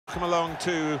Welcome along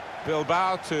to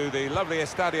Bilbao, to the lovely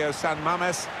Estadio San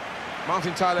Mamés.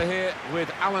 Martin Tyler here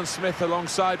with Alan Smith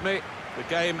alongside me. The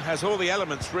game has all the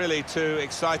elements really to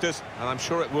excite us, and I'm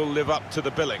sure it will live up to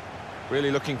the billing.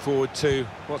 Really looking forward to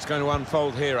what's going to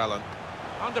unfold here, Alan.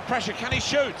 Under pressure, can he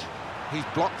shoot? He's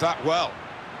blocked that well.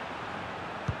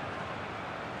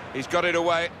 He's got it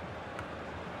away.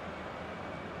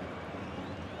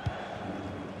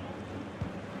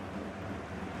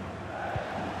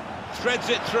 Threads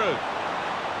it through.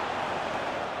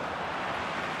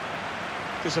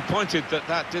 Disappointed that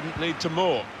that didn't lead to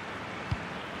more.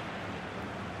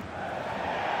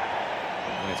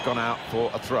 And it's gone out for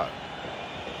a throw.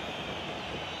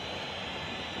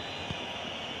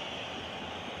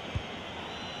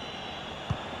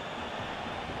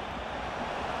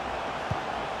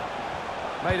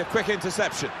 Made a quick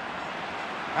interception.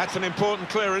 That's an important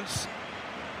clearance.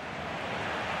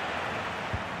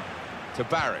 To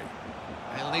Barry.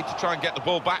 They'll need to try and get the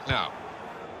ball back now.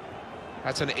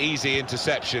 That's an easy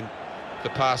interception. The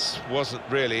pass wasn't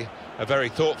really a very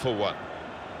thoughtful one.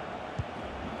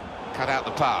 Cut out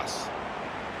the pass.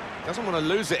 Doesn't want to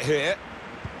lose it here.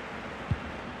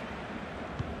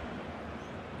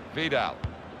 Vidal.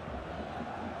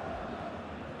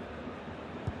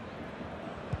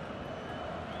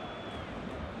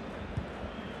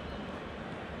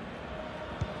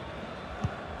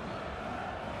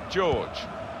 George.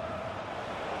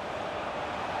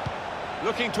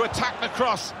 Looking to attack the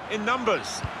cross in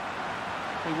numbers.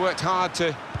 He worked hard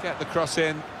to get the cross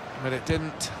in, but it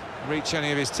didn't reach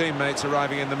any of his teammates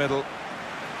arriving in the middle.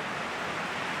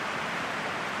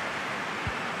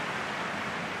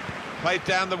 Played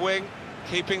down the wing,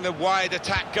 keeping the wide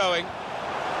attack going.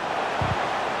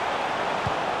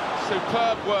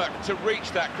 Superb work to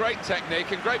reach that. Great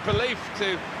technique and great belief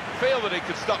to feel that he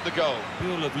could stop the goal.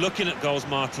 We all love looking at goals,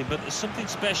 Martin, but there's something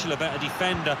special about a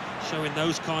defender showing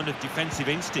those kind of defensive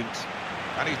instincts.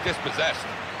 And he's dispossessed.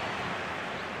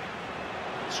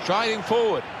 Striding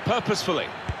forward, purposefully.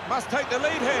 Must take the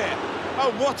lead here.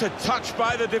 Oh, what a touch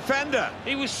by the defender.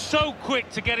 He was so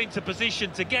quick to get into position,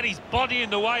 to get his body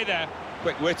in the way there.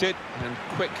 Quick-witted and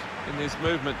quick in his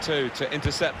movement too, to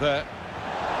intercept there.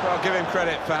 Well, I'll give him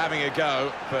credit for having a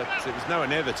go, but it was nowhere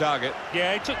near the target.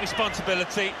 Yeah, he took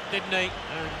responsibility, didn't he?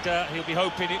 And he'll be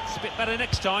hoping it's a bit better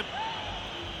next time.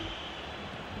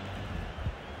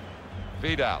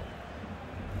 Vidal.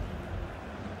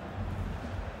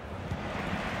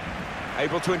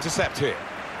 Able to intercept here.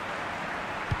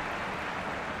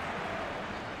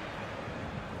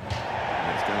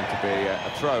 There's going to be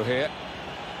a throw here.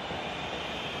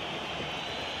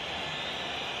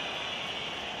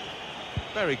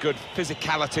 Very good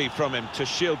physicality from him to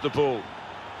shield the ball.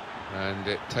 And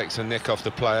it takes a nick off the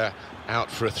player,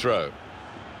 out for a throw.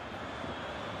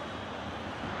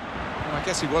 Well, I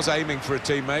guess he was aiming for a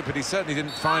teammate, but he certainly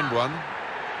didn't find one.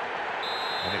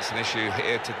 And it's an issue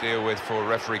here to deal with for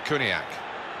referee Kuniak.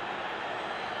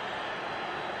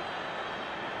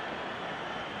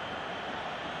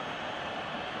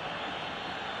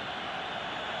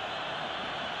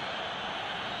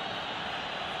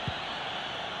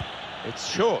 It's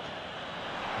short.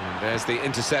 And there's the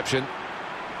interception.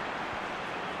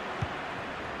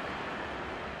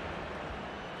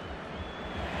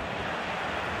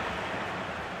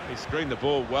 He screened the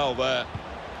ball well there.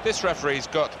 This referee's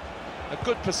got a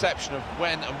good perception of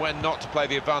when and when not to play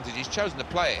the advantage. He's chosen to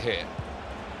play it here.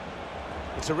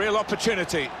 It's a real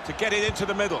opportunity to get it into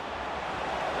the middle.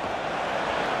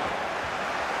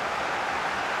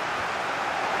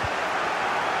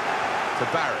 To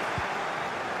Barry.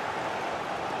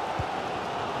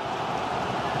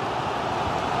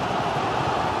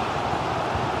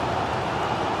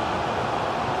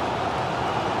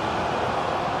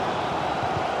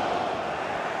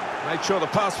 Made sure the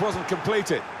pass wasn't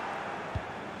completed.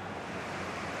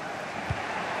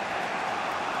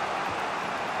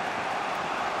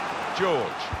 George.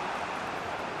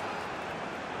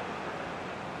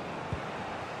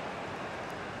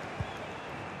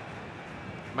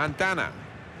 Mandana.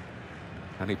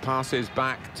 And he passes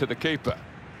back to the keeper.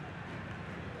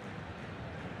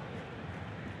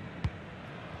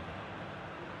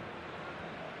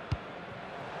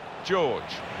 George.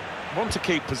 Want to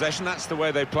keep possession, that's the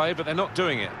way they play, but they're not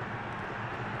doing it.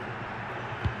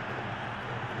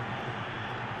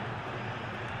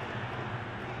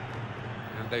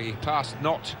 And the pass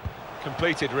not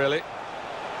completed, really.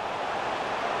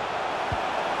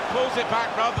 Pulls it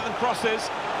back rather than crosses.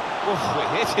 Oof, we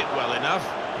hit it well enough.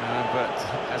 But,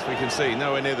 as we can see,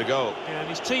 nowhere near the goal. Yeah, and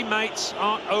his teammates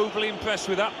aren't overly impressed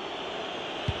with that.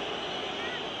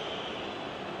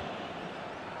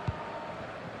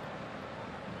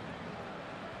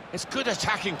 It's good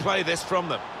attacking play, this, from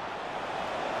them.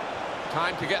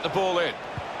 Time to get the ball in.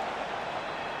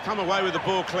 Come away with the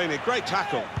ball cleanly. Great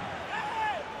tackle.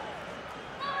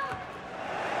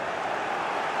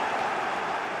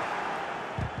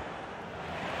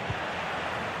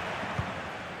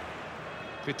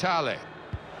 Vitale.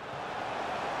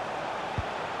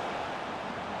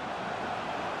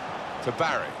 To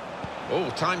Barry. Oh,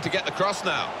 time to get the cross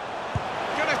now.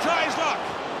 Gonna try his luck.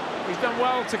 He's done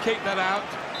well to keep that out.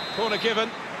 Corner given,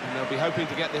 and they'll be hoping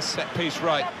to get this set piece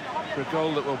right for a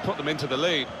goal that will put them into the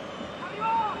lead.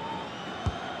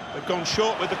 They've gone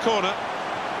short with the corner.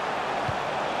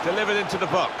 Delivered into the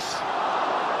box.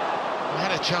 They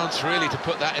had a chance really to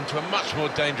put that into a much more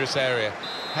dangerous area.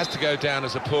 Has to go down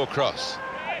as a poor cross.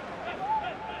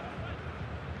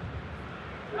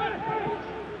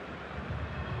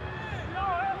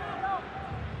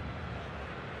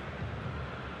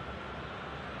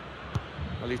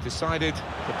 Well, he's decided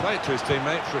to play it to his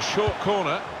teammate for a short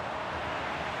corner.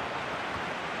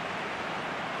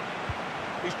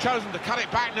 He's chosen to cut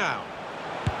it back now.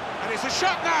 And it's a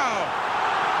shot now!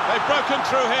 They've broken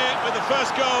through here with the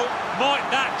first goal. Might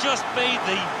that just be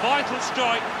the vital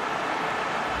strike?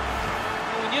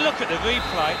 When you look at the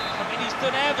replay, I mean, he's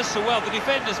done ever so well. The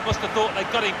defenders must have thought they'd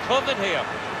got him covered here.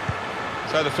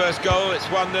 So the first goal, it's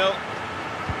 1-0.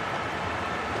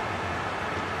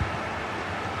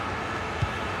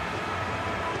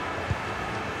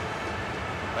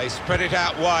 They spread it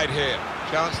out wide here.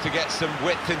 Chance to get some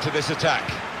width into this attack.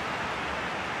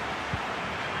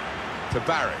 To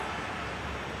Barry.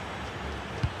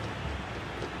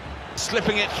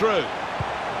 Slipping it through.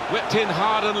 Whipped in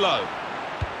hard and low.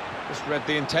 Just read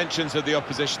the intentions of the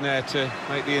opposition there to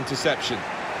make the interception.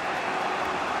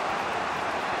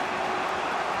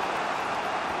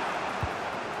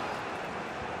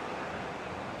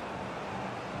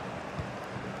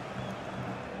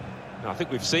 I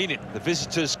think we've seen it, the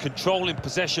visitors controlling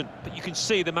possession, but you can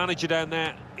see the manager down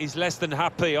there is less than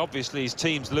happy. Obviously his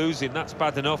team's losing, that's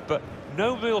bad enough, but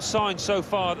no real sign so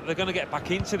far that they're going to get back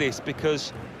into this,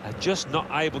 because they're just not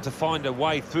able to find a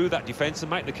way through that defence and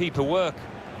make the keeper work.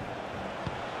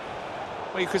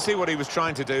 Well, you could see what he was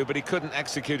trying to do, but he couldn't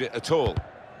execute it at all.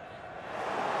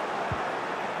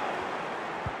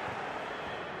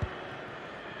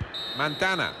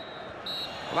 Mandana.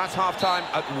 Well, that's half-time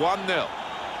at 1-0.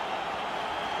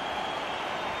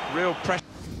 Real pressure.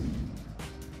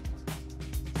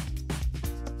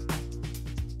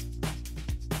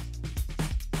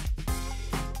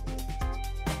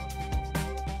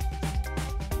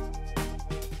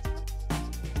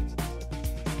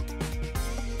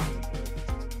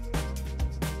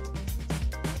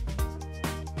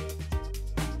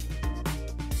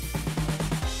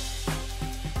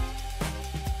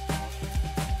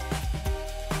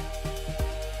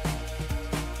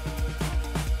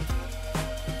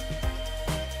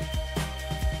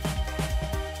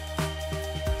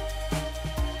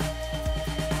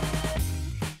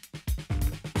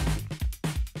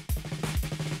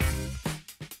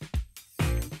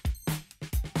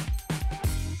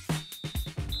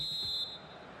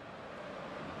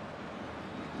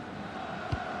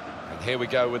 Here we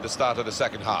go with the start of the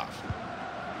second half.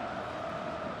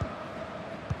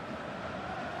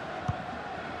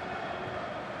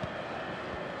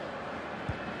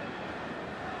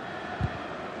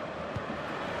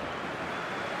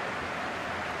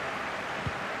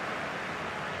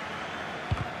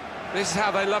 This is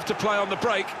how they love to play on the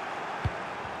break.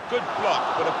 Good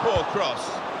block, but a poor cross.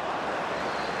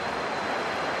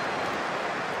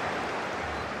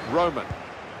 Roman.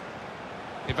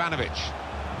 Ivanovic.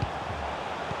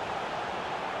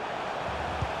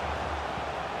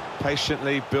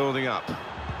 Patiently building up.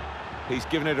 He's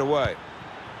given it away.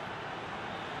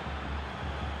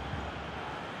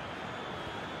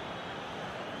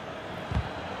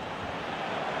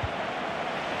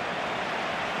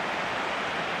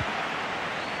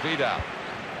 Vidal.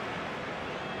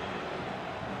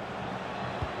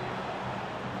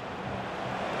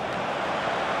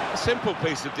 A simple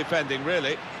piece of defending,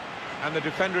 really, and the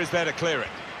defender is there to clear it.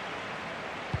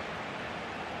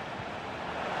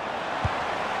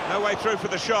 No way through for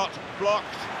the shot, blocked.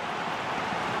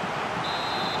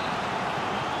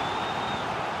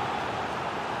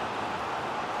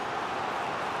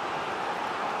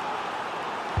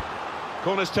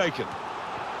 Corner's taken.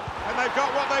 And they've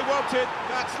got what they wanted,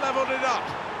 that's levelled it up.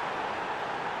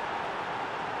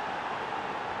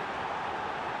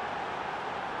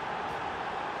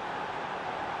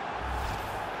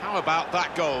 How about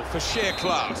that goal for sheer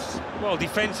class? Well,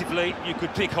 defensively, you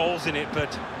could pick holes in it,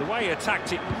 but the way he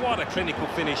attacked it, what a clinical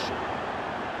finish.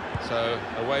 So,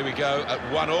 away we go at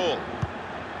 1-1.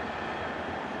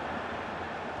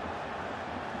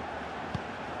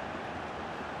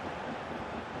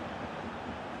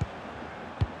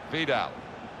 Vidal.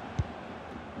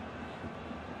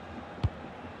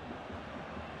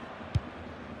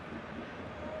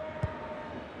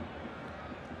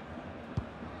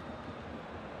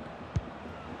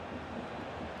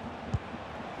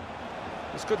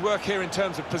 It's good work here in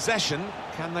terms of possession.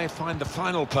 Can they find the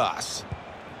final pass?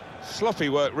 Sloppy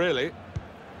work, really.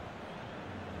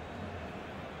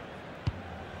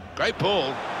 Great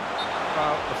ball.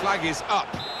 Well, the flag is up,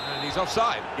 and he's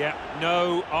offside. Yeah,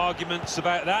 no arguments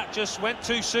about that, just went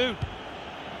too soon.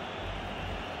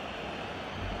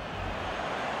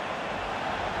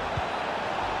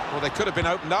 Well, they could have been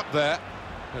opened up there,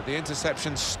 but the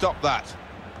interception stopped that.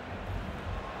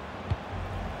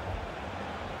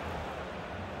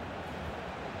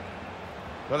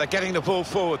 Well, they're getting the ball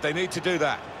forward, they need to do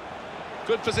that.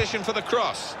 Good position for the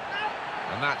cross.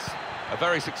 And that's a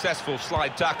very successful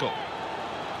slide tackle.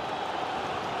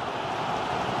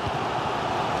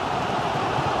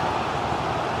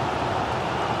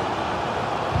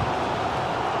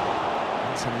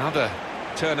 That's another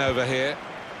turnover here.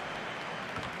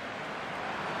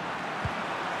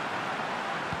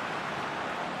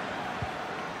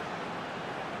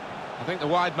 I think the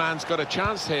wide man's got a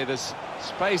chance here. There's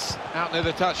space out near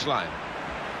the touchline.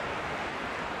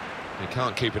 He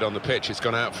can't keep it on the pitch. It's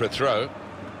gone out for a throw.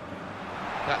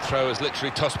 That throw has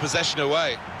literally tossed possession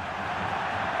away.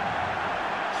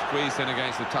 Squeezed in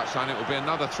against the touchline. It will be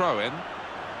another throw-in.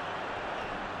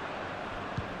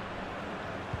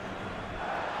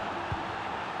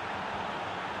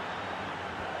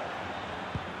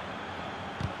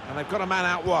 And they've got a man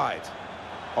out wide.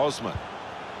 Osman.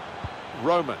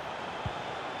 Roman.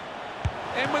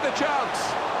 In with a chance.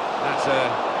 That's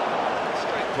a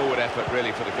straightforward effort,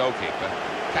 really, for the goalkeeper.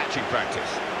 Catching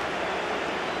practice.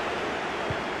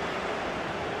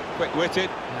 Quick-witted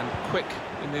and quick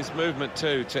in his movement,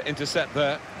 too, to intercept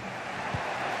there.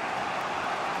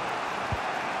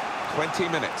 20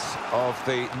 minutes of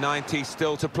the 90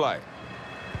 still to play.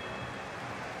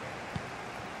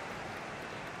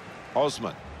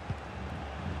 Osman.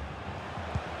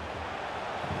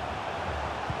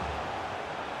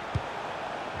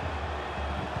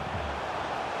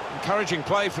 Encouraging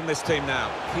play from this team now,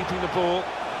 keeping the ball.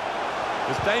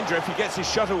 There's danger if he gets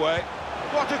his shot away.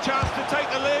 What a chance to take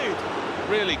the lead!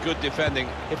 Really good defending.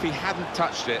 If he hadn't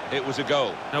touched it, it was a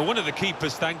goal. Now, one of the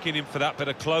keepers thanking him for that bit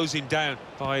of closing down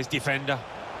by his defender.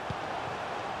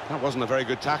 That wasn't a very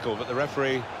good tackle, but the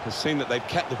referee has seen that they've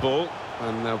kept the ball,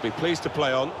 and they'll be pleased to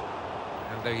play on.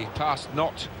 And the pass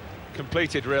not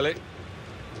completed, really.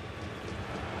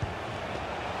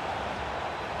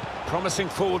 Promising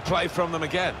forward play from them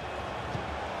again.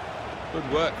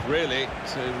 Good work, really,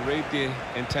 to read the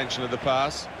intention of the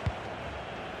pass.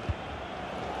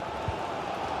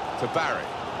 To Barry.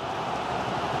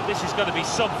 This is going to be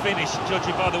some finish,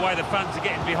 judging by the way the fans are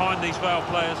getting behind these Vale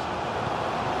players.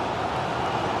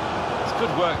 It's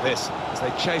good work, this, as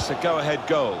they chase a go-ahead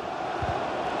goal.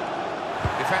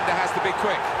 Defender has to be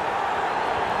quick.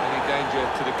 Any danger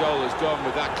to the goal has gone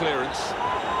with that clearance.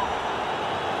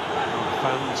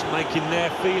 Fans making their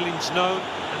feelings known,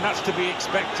 and that's to be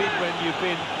expected when you've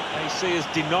been, they see as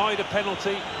denied a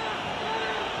penalty.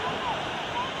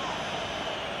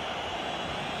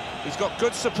 He's got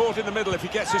good support in the middle if he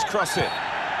gets his cross in.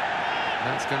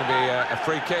 That's going to be a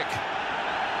free kick.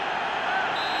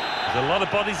 There's a lot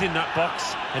of bodies in that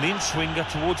box. An in-swinger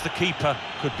towards the keeper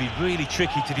could be really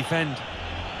tricky to defend.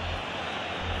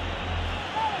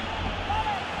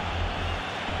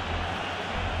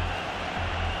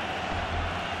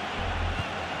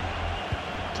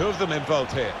 Two of them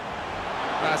involved here.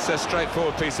 That's a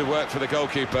straightforward piece of work for the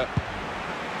goalkeeper.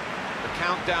 The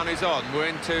countdown is on. We're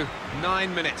into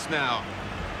 9 minutes now.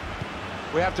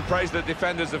 We have to praise the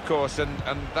defenders, of course, and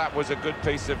that was a good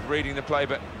piece of reading the play,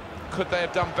 but could they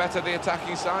have done better, the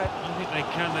attacking side? I think they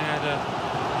can. They had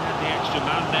the extra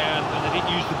man there, and they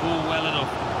didn't use the ball well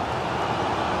enough.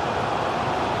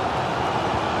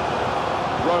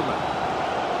 Roman.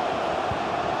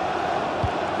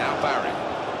 Now Barry.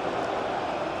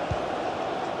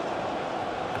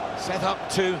 Set up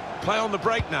to play on the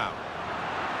break now.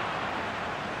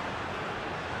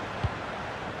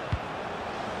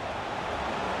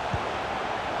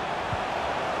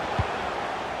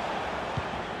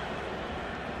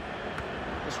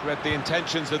 Just read the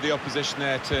intentions of the opposition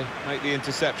there to make the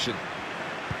interception.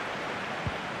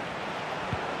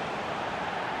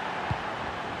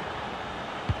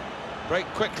 Break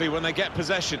quickly when they get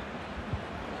possession.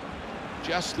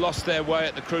 Just lost their way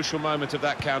at the crucial moment of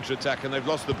that counter-attack, and they've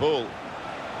lost the ball.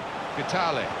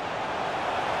 Vitale.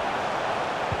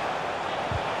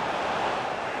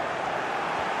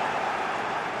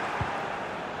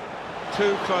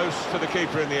 too close to the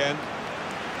keeper in the end.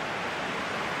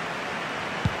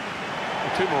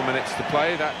 2 more minutes to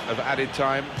play, that of added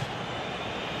time.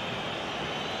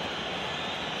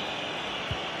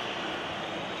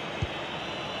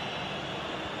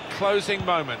 Closing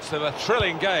moments of a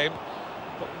thrilling game,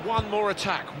 but one more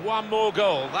attack, one more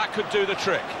goal, that could do the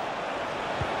trick.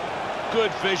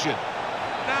 Good vision.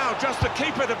 Now just the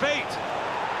keeper to beat.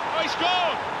 Oh, he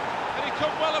scored! And he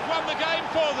could well have won the game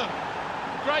for them.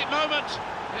 Great moment.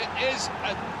 It is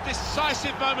a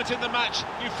decisive moment in the match,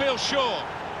 you feel sure.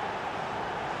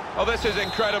 Oh, this is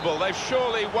incredible. They've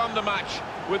surely won the match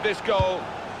with this goal,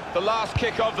 the last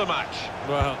kick of the match.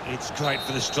 Well, it's great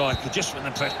for the striker, just when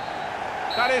the press.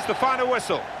 That is the final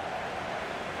whistle.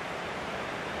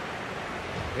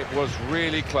 It was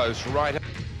really close, right?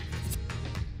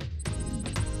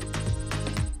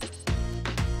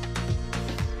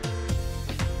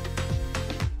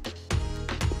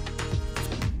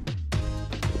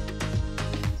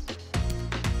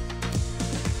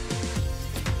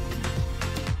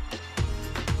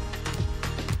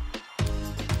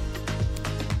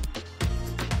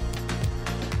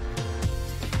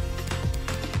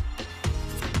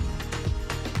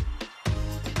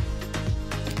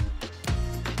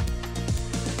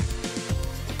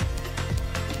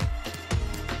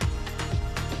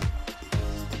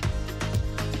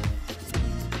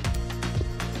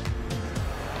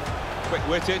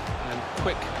 Quick-witted and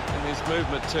quick in his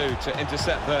movement too to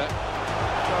intercept there.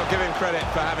 So I'll give him credit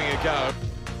for having a go.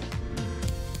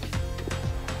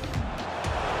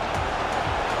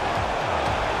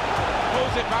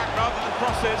 Pulls it back rather than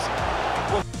crosses.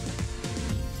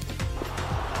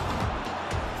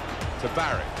 To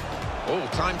Barry. Oh,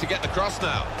 time to get the cross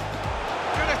now.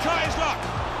 Gonna try his luck.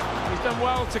 He's done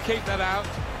well to keep that out.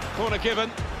 Corner given,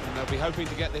 and they'll be hoping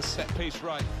to get this set piece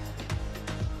right.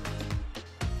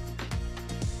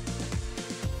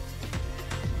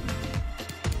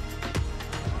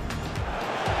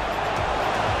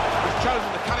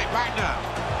 Chosen to cut it back now.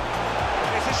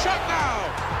 It's a shot now.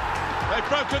 They've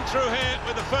broken through here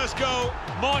with the first goal.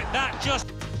 Might that just...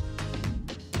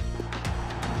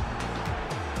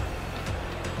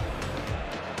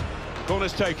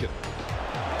 Corner's taken.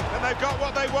 And they've got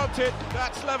what they wanted.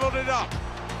 That's levelled it up.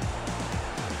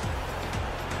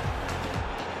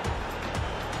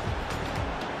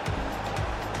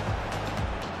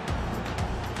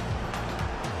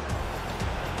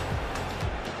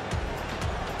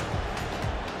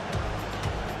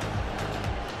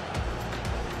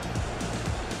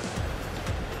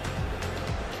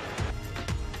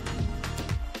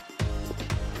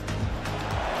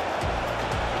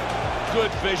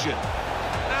 Good vision.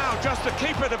 Now just the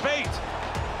keeper to beat.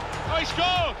 Oh, he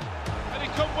scored! And he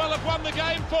could well have won the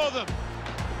game for them.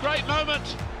 Great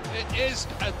moment. It is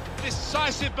a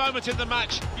decisive moment in the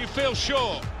match, you feel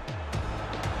sure.